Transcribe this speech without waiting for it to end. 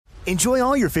Enjoy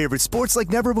all your favorite sports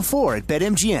like never before at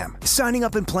BetMGM. Signing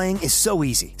up and playing is so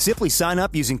easy. Simply sign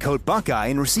up using code Buckeye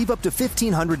and receive up to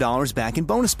 $1,500 back in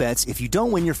bonus bets if you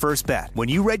don't win your first bet. When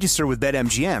you register with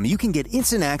BetMGM, you can get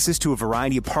instant access to a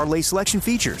variety of parlay selection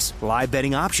features, live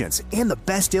betting options, and the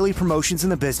best daily promotions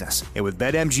in the business. And with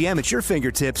BetMGM at your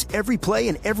fingertips, every play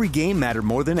and every game matter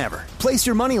more than ever. Place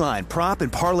your moneyline, prop,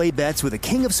 and parlay bets with the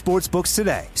king of sportsbooks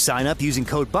today. Sign up using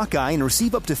code Buckeye and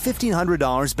receive up to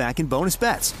 $1,500 back in bonus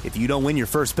bets if you don't win your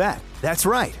first bet. That's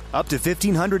right, up to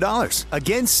 $1,500.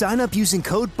 Again, sign up using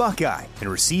code Buckeye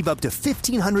and receive up to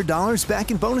 $1,500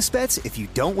 back in bonus bets if you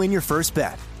don't win your first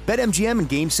bet. BetMGM and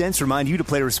GameSense remind you to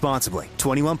play responsibly.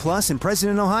 21 plus and present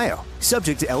in Ohio.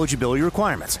 Subject to eligibility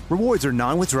requirements. Rewards are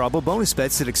non-withdrawable bonus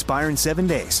bets that expire in 7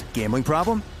 days. Gambling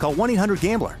problem? Call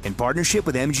 1-800-GAMBLER in partnership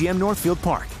with MGM Northfield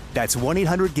Park. That's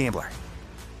 1-800-GAMBLER.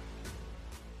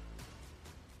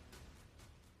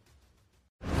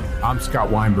 I'm Scott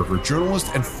Weinberger,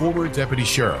 journalist and former deputy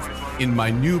sheriff. In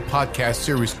my new podcast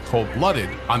series, Cold Blooded,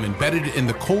 I'm embedded in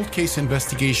the cold case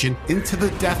investigation into the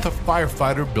death of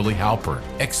firefighter Billy Halpern.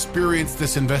 Experience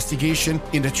this investigation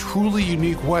in a truly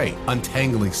unique way,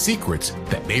 untangling secrets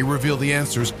that may reveal the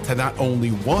answers to not only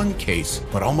one case,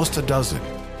 but almost a dozen.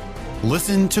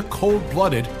 Listen to Cold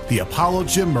Blooded, the Apollo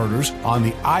Gym Murders on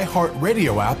the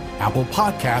iHeartRadio app, Apple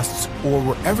Podcasts, or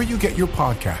wherever you get your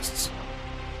podcasts.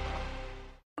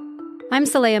 I'm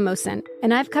Saleha Mohsin,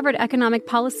 and I've covered economic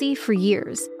policy for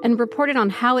years and reported on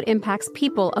how it impacts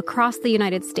people across the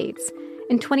United States.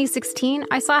 In 2016,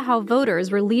 I saw how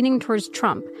voters were leaning towards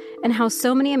Trump and how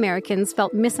so many Americans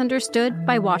felt misunderstood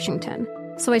by Washington.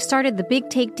 So I started The Big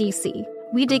Take DC.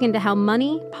 We dig into how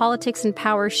money, politics, and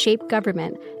power shape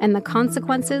government and the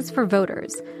consequences for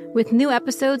voters. With new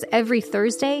episodes every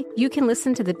Thursday, you can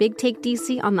listen to The Big Take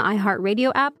DC on the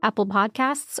iHeartRadio app, Apple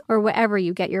Podcasts, or wherever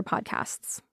you get your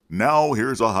podcasts. Now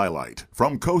here's a highlight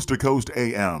from Coast to Coast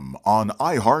AM on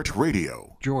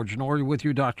iHeartRadio. George Noory with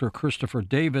you. Dr. Christopher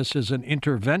Davis is an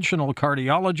interventional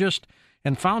cardiologist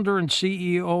and founder and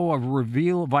CEO of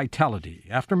Reveal Vitality.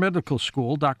 After medical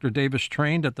school, Dr. Davis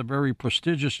trained at the very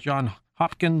prestigious Johns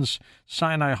Hopkins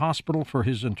Sinai Hospital for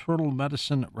his internal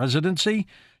medicine residency.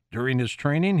 During his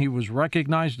training, he was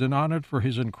recognized and honored for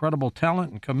his incredible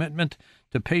talent and commitment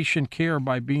to patient care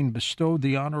by being bestowed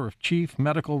the honor of Chief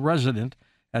Medical Resident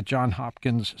at Johns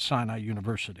Hopkins Sinai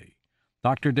University.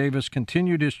 Dr. Davis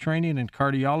continued his training in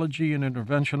cardiology and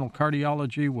interventional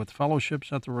cardiology with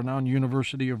fellowships at the renowned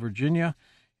University of Virginia,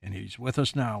 and he's with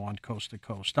us now on Coast to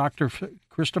Coast. Dr.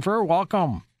 Christopher,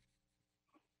 welcome.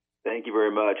 Thank you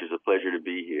very much. It's a pleasure to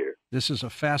be here. This is a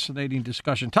fascinating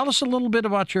discussion. Tell us a little bit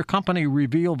about your company,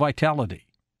 Reveal Vitality.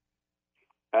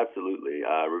 Absolutely.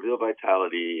 Reveal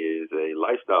Vitality is a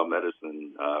lifestyle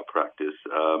medicine practice.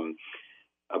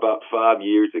 About 5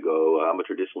 years ago, I'm a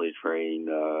traditionally trained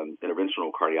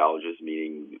interventional cardiologist,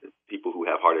 meaning people who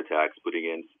have heart attacks, putting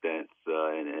in stents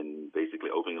and basically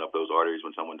opening up those arteries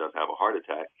when someone does have a heart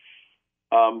attack.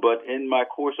 But in my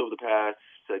course over the past,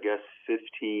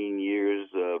 15 years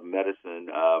of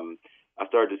medicine, I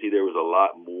started to see there was a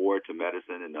lot more to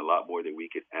medicine and a lot more that we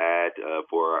could add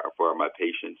for my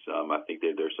patients. I think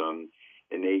that there's some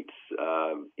innate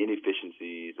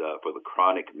inefficiencies for the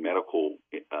chronic medical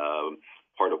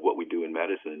part of what we do in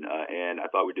medicine, and I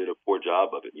thought we did a poor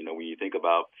job of it. You know, when you think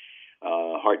about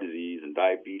heart disease and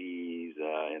diabetes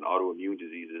and autoimmune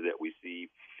diseases that we see,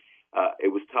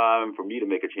 it was time for me to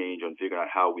make a change on figuring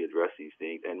out how we address these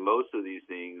things. And most of these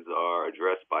things are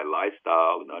addressed by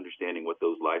lifestyle and understanding what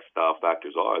those lifestyle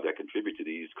factors are that contribute to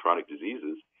these chronic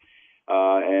diseases.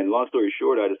 And long story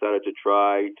short, I decided to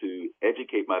try to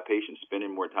educate my patients,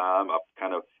 spending more time. I've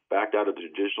kind of backed out of the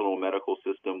traditional medical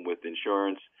system with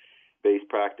insurance-based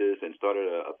practice and started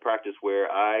a practice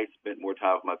where I spent more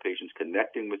time with my patients,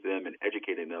 connecting with them and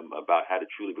educating them about how to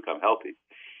truly become healthy.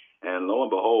 And lo and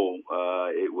behold,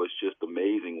 it was just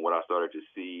amazing what I started to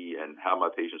see and how my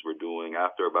patients were doing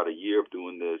after about a year of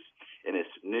doing this. And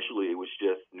initially, it was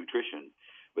just nutrition.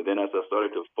 But then as I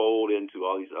started to fold into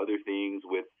all these other things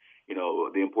with, you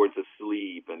know, the importance of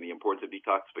sleep and the importance of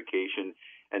detoxification,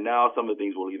 and now some of the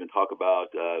things we'll even talk about,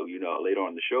 later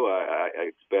on in the show, I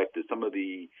expect that some of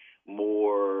the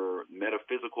more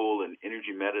metaphysical and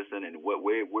energy medicine and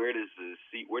where does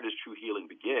true healing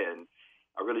begin?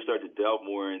 I really started to delve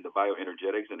more in the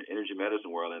bioenergetics and the energy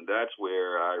medicine world, and that's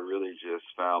where I really just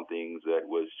found things that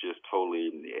was just totally,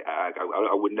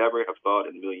 I would never have thought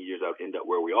in a million years I'd end up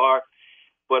where we are,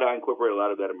 but I incorporate a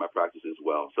lot of that in my practice as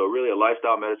well. So really a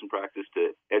lifestyle medicine practice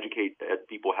to educate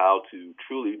people how to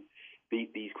truly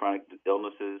beat these chronic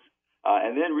illnesses,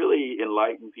 and then really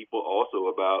enlighten people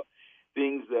also about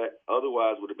things that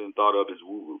otherwise would have been thought of as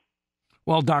woo-woo.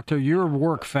 Well, Doctor, your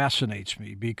work fascinates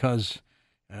me because,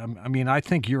 I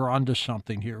think you're onto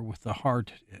something here with the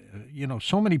heart.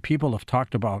 So many people have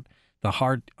talked about the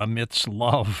heart amidst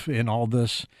love in all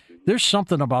this. There's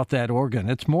something about that organ.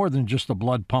 It's more than just a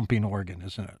blood-pumping organ,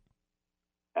 isn't it?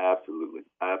 Absolutely.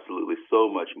 Absolutely. So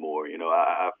much more.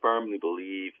 I firmly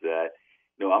believe that,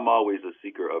 I'm always a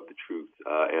seeker of the truth.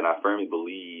 And I firmly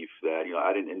believe that,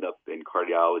 I didn't end up in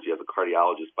cardiology as a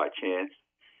cardiologist by chance.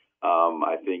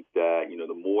 I think that,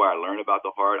 the more I learn about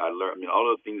the heart,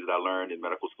 all of the things that I learned in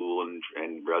medical school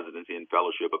and residency and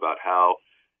fellowship about how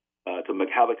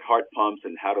how the heart pumps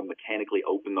and how to mechanically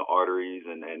open the arteries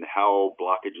and how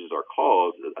blockages are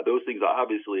caused, those things are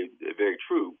obviously very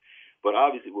true. But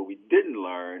obviously what we didn't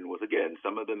learn was, again,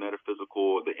 some of the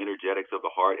metaphysical, the energetics of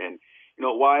the heart. And,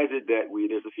 why is it that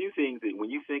there's a few things that when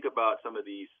you think about some of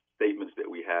these statements that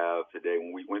we have today,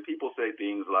 when people say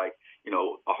things like,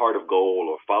 a heart of gold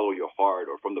or follow your heart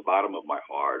or from the bottom of my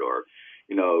heart or,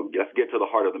 let's get to the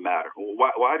heart of the matter.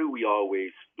 Why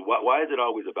is it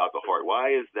always about the heart?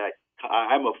 Why is that?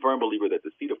 I'm a firm believer that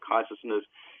the seat of consciousness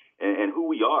and who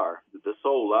we are, the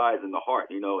soul lies in the heart,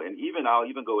 and I'll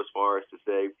even go as far as to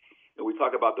say, we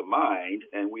talk about the mind,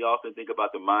 and we often think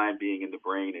about the mind being in the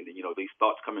brain and, these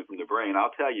thoughts coming from the brain.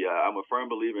 I'll tell you, I'm a firm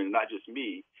believer, and not just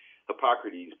me,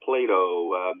 Hippocrates,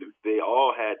 Plato, they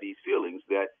all had these feelings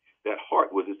that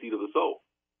heart was the seat of the soul.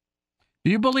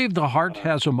 Do you believe the heart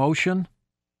has emotion?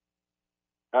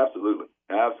 Absolutely.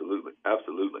 Absolutely.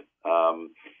 Absolutely.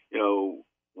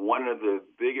 One of the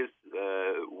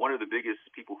biggest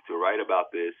people to write about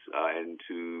this and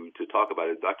to talk about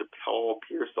it, Dr. Paul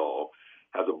Pearsall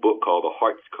has a book called The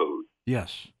Heart's Code.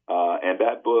 Yes. And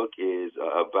that book is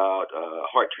about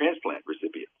heart transplant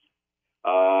recipients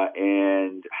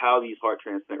and how these heart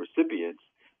transplant recipients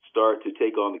start to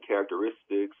take on the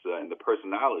characteristics and the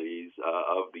personalities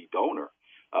of the donor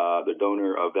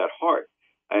of that heart.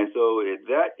 And so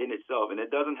that in itself, and it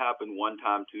doesn't happen one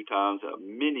time, two times,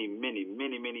 many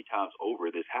times over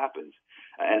this happens.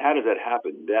 And how does that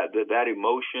happen? That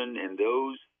emotion and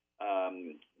those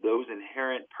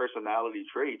inherent personality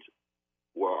traits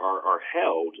are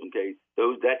held, okay?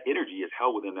 That energy is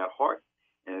held within that heart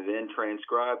and then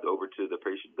transcribed over to the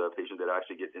patient that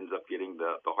actually ends up getting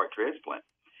the heart transplant.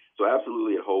 So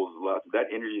absolutely it holds a lot.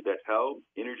 That energy that's held,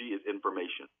 energy is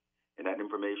information. And that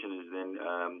information is then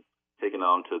taken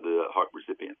on to the heart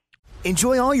recipient.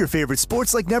 Enjoy all your favorite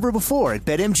sports like never before at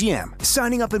BetMGM.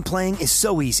 Signing up and playing is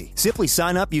so easy. Simply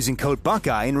sign up using code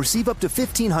Buckeye and receive up to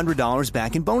 $1,500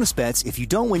 back in bonus bets if you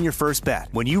don't win your first bet.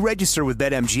 When you register with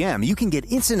BetMGM, you can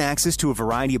get instant access to a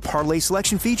variety of parlay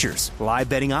selection features, live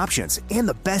betting options, and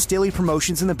the best daily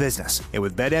promotions in the business. And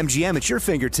with BetMGM at your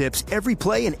fingertips, every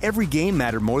play and every game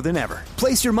matter more than ever.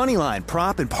 Place your moneyline,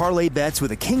 prop, and parlay bets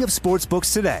with the king of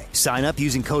sportsbooks today. Sign up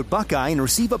using code Buckeye and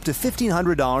receive up to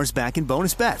 $1,500 back in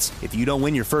bonus bets if you don't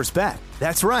win your first bet.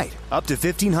 That's right, up to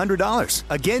 $1,500.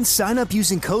 Again, sign up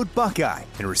using code Buckeye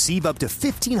and receive up to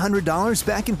 $1,500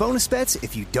 back in bonus bets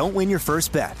if you don't win your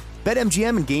first bet.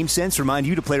 BetMGM and GameSense remind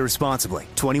you to play responsibly.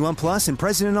 21 plus and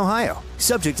present in Ohio.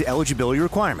 Subject to eligibility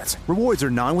requirements. Rewards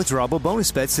are non-withdrawable bonus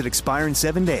bets that expire in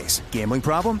 7 days. Gambling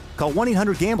problem? Call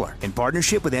 1-800-GAMBLER in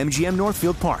partnership with MGM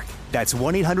Northfield Park. That's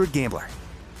 1-800-GAMBLER.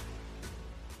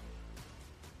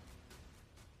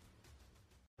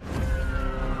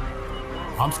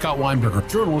 I'm Scott Weinberger,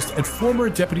 journalist and former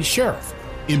deputy sheriff.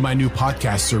 In my new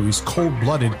podcast series, Cold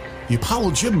Blooded, The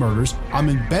Apollo Gym Murders, I'm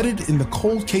embedded in the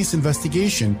cold case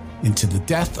investigation into the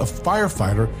death of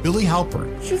firefighter Billy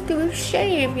Halpern. It's just a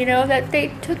shame, that they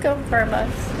took him from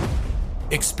us.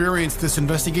 Experience this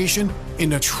investigation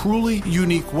in a truly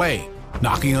unique way,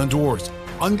 knocking on doors,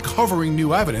 uncovering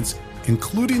new evidence,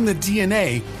 including the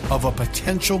DNA of a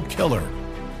potential killer.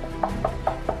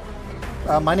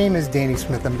 My name is Danny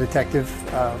Smith. I'm a detective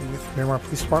with Miramar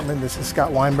Police Department. This is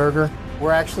Scott Weinberger.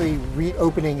 We're actually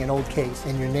reopening an old case,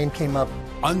 and your name came up.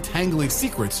 Untangling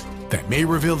secrets that may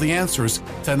reveal the answers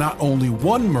to not only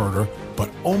one murder, but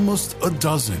almost a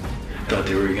dozen. I thought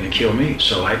they were going to kill me,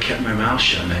 so I kept my mouth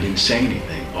shut and I didn't say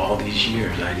anything. All these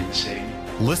years, I didn't say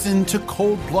anything. Listen to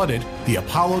Cold Blooded, The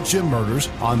Apollo Gym Murders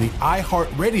on the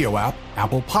iHeartRadio app,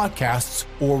 Apple Podcasts,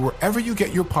 or wherever you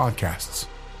get your podcasts.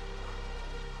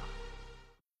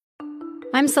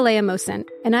 I'm Saleha Mohsin,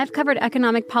 and I've covered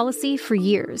economic policy for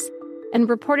years and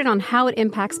reported on how it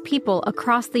impacts people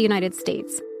across the United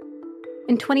States.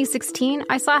 In 2016,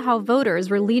 I saw how voters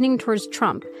were leaning towards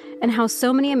Trump and how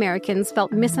so many Americans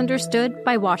felt misunderstood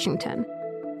by Washington.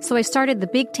 So I started the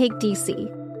Big Take DC.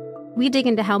 We dig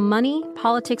into how money,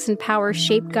 politics, and power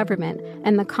shape government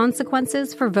and the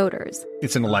consequences for voters.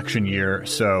 It's an election year,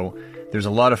 so There's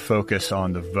a lot of focus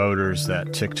on the voters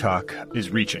that TikTok is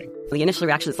reaching. The initial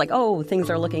reaction is like, oh, things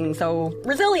are looking so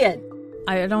resilient.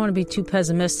 I don't want to be too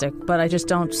pessimistic, but I just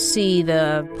don't see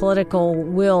the political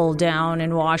will down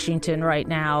in Washington right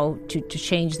now to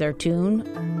change their tune.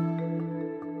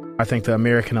 I think the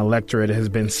American electorate has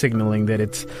been signaling that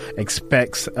it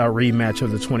expects a rematch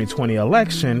of the 2020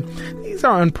 election. These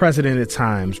are unprecedented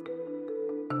times.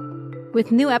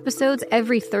 With new episodes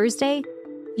every Thursday,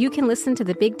 you can listen to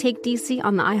The Big Take DC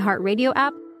on the iHeartRadio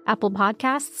app, Apple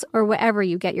Podcasts, or wherever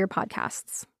you get your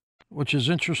podcasts. Which is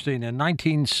interesting. In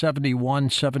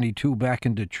 1971-72, back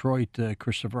in Detroit,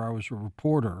 Christopher, I was a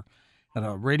reporter at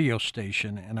a radio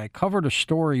station, and I covered a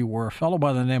story where a fellow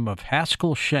by the name of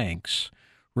Haskell Shanks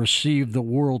received the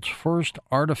world's first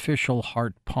artificial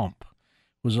heart pump.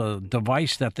 It was a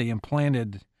device that they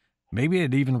implanted. Maybe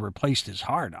it even replaced his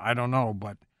heart. I don't know,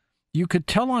 but you could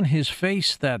tell on his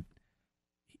face that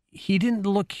he didn't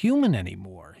look human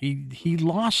anymore. He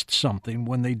lost something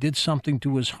when they did something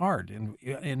to his heart.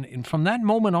 And from that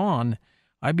moment on,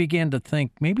 I began to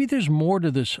think maybe there's more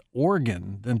to this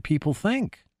organ than people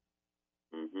think.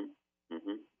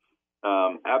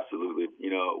 Absolutely.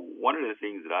 One of the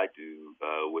things that I do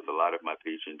with a lot of my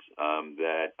patients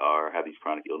that have these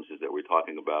chronic illnesses that we're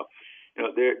talking about,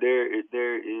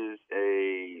 there is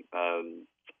a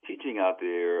teaching out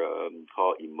there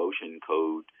called emotion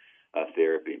code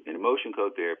therapy. And emotion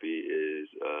code therapy is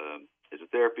a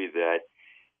therapy that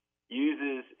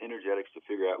uses energetics to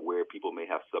figure out where people may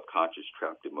have subconscious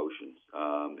trapped emotions.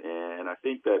 And I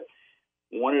think that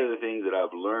one of the things that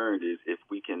I've learned is if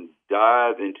we can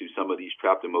dive into some of these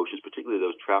trapped emotions, particularly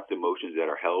those trapped emotions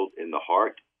that are held in the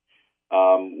heart,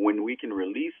 when we can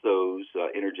release those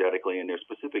energetically, and they're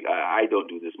specific, I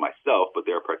don't do this myself, but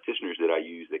there are practitioners that I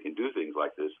use that can do things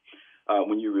like this.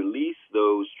 When you release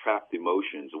those trapped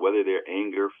emotions, whether they're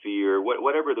anger, fear,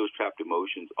 whatever those trapped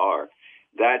emotions are,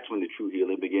 that's when the true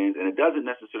healing begins. And that doesn't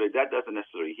necessarily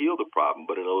heal the problem,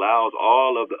 but it allows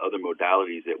all of the other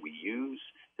modalities that we use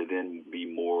to then be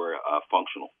more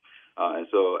functional. And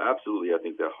so absolutely, I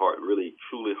think that heart really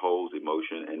truly holds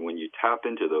emotion. And when you tap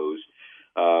into those,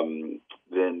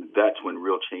 then that's when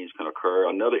real change can occur.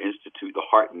 Another institute, the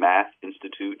Heart Math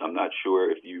Institute, I'm not sure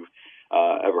if you've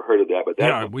ever heard of that, but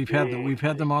that's we've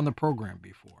had them on the program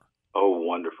before. Oh,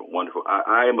 wonderful, wonderful.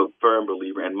 I am a firm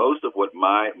believer, and most of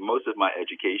my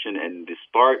education and the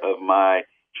start of my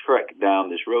trek down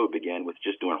this road began with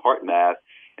just doing heart math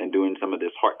and doing some of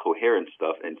this heart coherence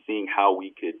stuff and seeing how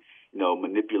we could,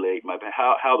 manipulate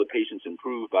how the patients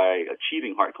improve by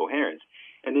achieving heart coherence.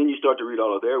 And then you start to read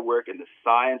all of their work and the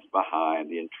science behind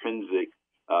the intrinsic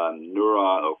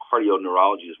neuron or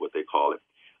cardioneurology is what they call it,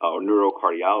 or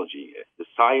neurocardiology, the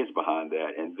science behind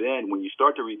that. And then when you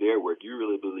start to read their work, you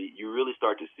really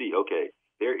start to see, okay,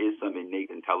 there is some innate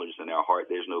intelligence in our heart.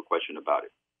 There's no question about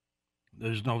it.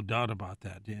 There's no doubt about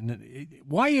that. And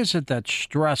why is it that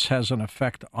stress has an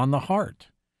effect on the heart?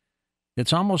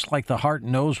 It's almost like the heart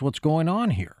knows what's going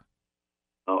on here.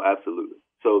 Oh, absolutely.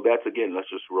 So that's, again, let's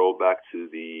just roll back to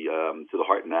the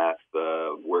heart math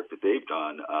work that they've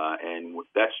done. And with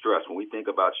that stress, when we think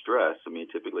about stress,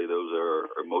 typically those are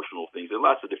emotional things. There are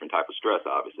lots of different types of stress,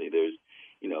 obviously. There's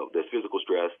physical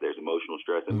stress, there's emotional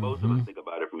stress, and most of us think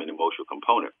about it from an emotional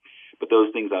component. But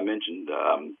those things I mentioned,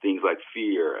 things like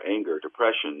fear, anger,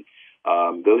 depression,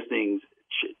 those things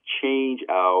change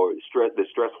our stress. The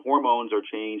stress hormones are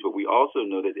changed, but we also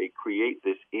know that they create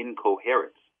this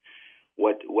incoherence.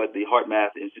 What the Heart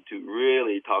Math Institute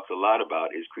really talks a lot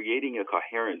about is creating a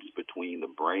coherence between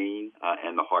the brain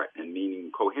and the heart, and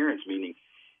coherence meaning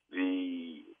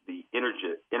the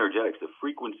energetics, the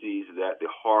frequencies that the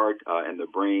heart and the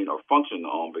brain are functioning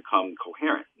on become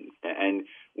coherent. And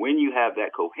when you have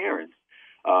that coherence,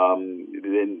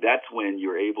 then that's when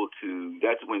your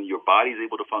body's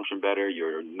able to function better,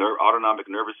 your autonomic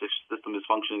nervous system is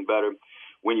functioning better.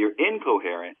 When you're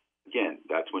incoherent, again,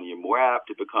 that's when you're more apt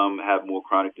to have more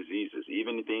chronic diseases,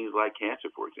 even things like cancer,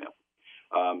 for example.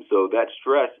 So that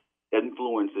stress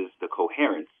influences the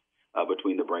coherence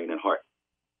between the brain and heart.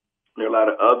 There are a lot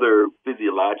of other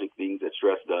physiologic things that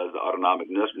stress does. The autonomic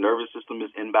nervous system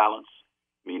is imbalanced,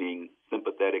 meaning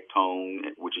sympathetic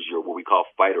tone, which is what we call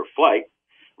fight or flight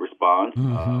response,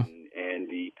 and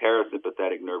the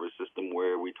parasympathetic nervous system,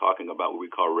 where we're talking about what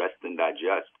we call rest and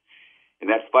digest. And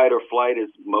that fight or flight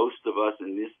is most of us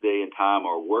in this day and time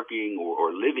are working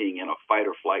or living in a fight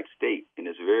or flight state. And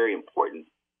it's very important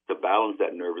to balance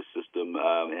that nervous system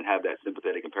and have that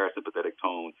sympathetic and parasympathetic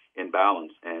tone in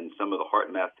balance. And some of the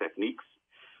heart math techniques,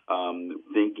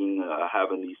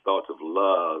 having these thoughts of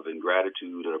love and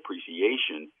gratitude and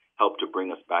appreciation help to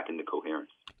bring us back into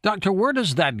coherence. Doctor, where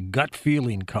does that gut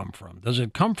feeling come from? Does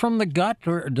it come from the gut,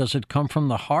 or does it come from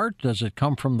the heart? Does it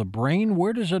come from the brain?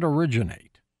 Where does it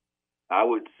originate? I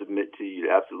would submit to you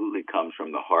it absolutely comes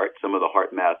from the heart. Some of the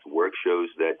heart math work shows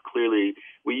that clearly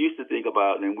we used to think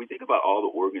about, and we think about all the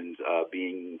organs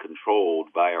being controlled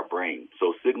by our brain.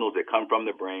 So signals that come from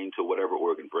the brain to whatever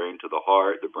organ, brain to the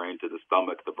heart, the brain to the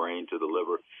stomach, the brain to the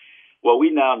liver. Well,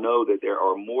 we now know that there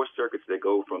are more circuits that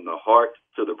go from the heart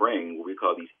to the brain, what we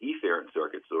call these efferent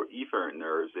circuits or efferent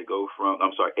nerves.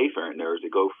 Afferent nerves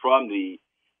that go from the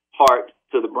heart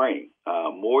to the brain.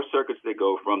 More circuits that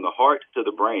go from the heart to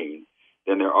the brain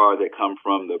than there are that come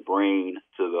from the brain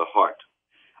to the heart.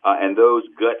 And those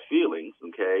gut feelings,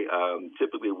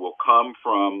 typically will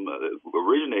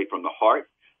originate from the heart,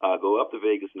 go up the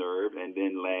vagus nerve, and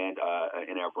then land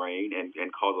in our brain and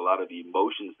cause a lot of the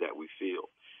emotions that we feel.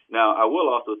 Now, I will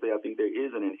also say I think there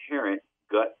is an inherent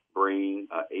gut-brain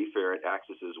afferent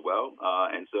axis as well.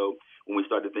 And so when we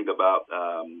start to think about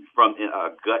from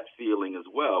a gut feeling as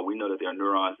well, we know that there are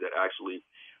neurons that actually,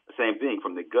 the same thing,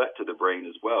 from the gut to the brain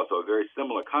as well. So a very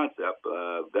similar concept.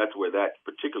 That's where that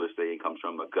particular saying comes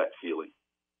from, a gut feeling.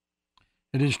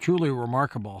 It is truly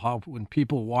remarkable how when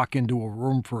people walk into a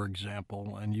room, for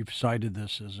example, and you've cited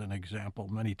this as an example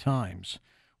many times,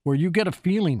 where you get a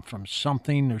feeling from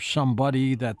something or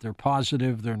somebody that they're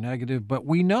positive, they're negative, but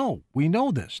we know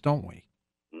this, don't we?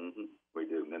 Mm-hmm. We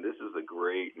do. And this is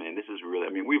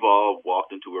we've all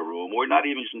walked into a room, or not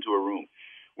even into a room,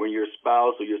 when your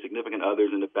spouse or your significant other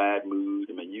is in a bad mood.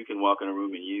 You can walk in a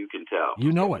room and you can tell.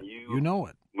 You know it.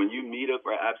 When you meet up,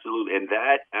 absolutely. And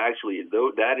that actually,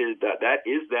 that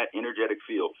is that energetic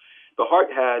field. The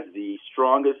heart has the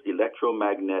strongest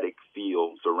electromagnetic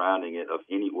field surrounding it of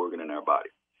any organ in our body.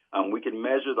 We can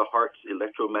measure the heart's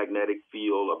electromagnetic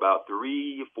field about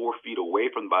 3-4 feet away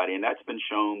from the body, and that's been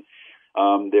shown.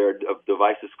 There are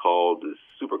devices called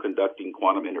superconducting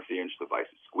quantum interference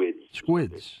devices,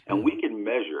 SQUIDs. And we can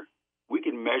measure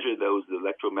those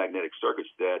electromagnetic circuits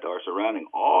that are surrounding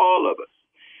all of us.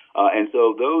 And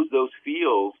so those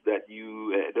fields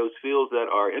that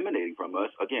are emanating from us,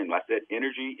 again, like I said,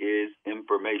 energy is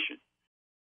information.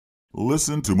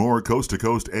 Listen to more Coast to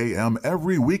Coast AM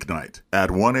every weeknight at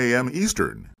 1 a.m.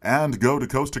 Eastern, and go to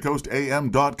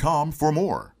coasttocoastam.com for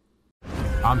more.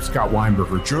 I'm Scott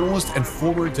Weinberger, journalist and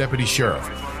former deputy sheriff.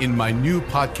 In my new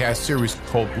podcast series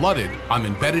called Blooded, I'm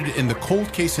embedded in the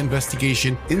cold case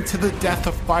investigation into the death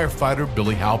of firefighter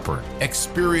Billy Halpern.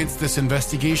 Experience this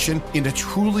investigation in a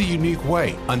truly unique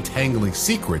way, untangling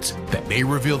secrets that may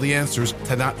reveal the answers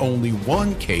to not only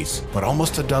one case, but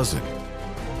almost a dozen.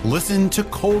 Listen to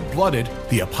Cold Blooded,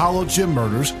 the Apollo Gym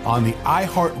Murders on the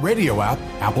iHeartRadio app,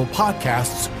 Apple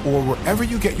Podcasts, or wherever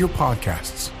you get your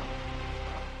podcasts.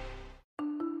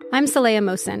 I'm Saleha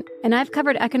Mohsin, and I've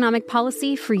covered economic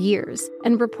policy for years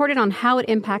and reported on how it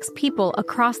impacts people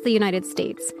across the United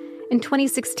States. In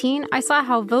 2016, I saw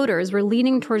how voters were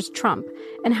leaning towards Trump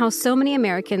and how so many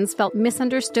Americans felt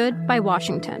misunderstood by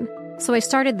Washington. So I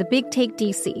started The Big Take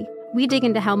DC. We dig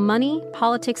into how money,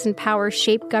 politics, and power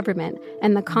shape government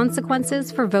and the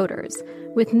consequences for voters.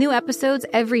 With new episodes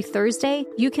every Thursday,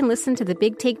 you can listen to The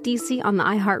Big Take DC on the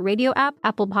iHeartRadio app,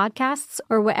 Apple Podcasts,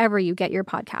 or wherever you get your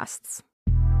podcasts.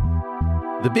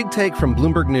 The Big Take from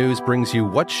Bloomberg News brings you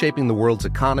what's shaping the world's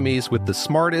economies with the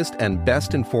smartest and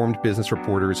best-informed business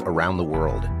reporters around the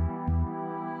world.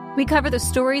 We cover the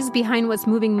stories behind what's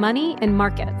moving money and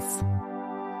markets,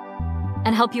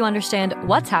 and help you understand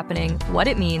what's happening, what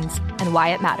it means, and why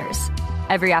it matters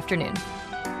every afternoon.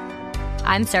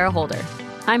 I'm Sarah Holder.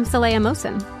 I'm Saleha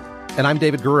Mohsin. And I'm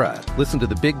David Gura. Listen to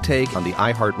The Big Take on the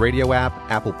iHeartRadio app,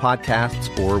 Apple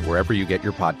Podcasts, or wherever you get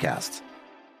your podcasts.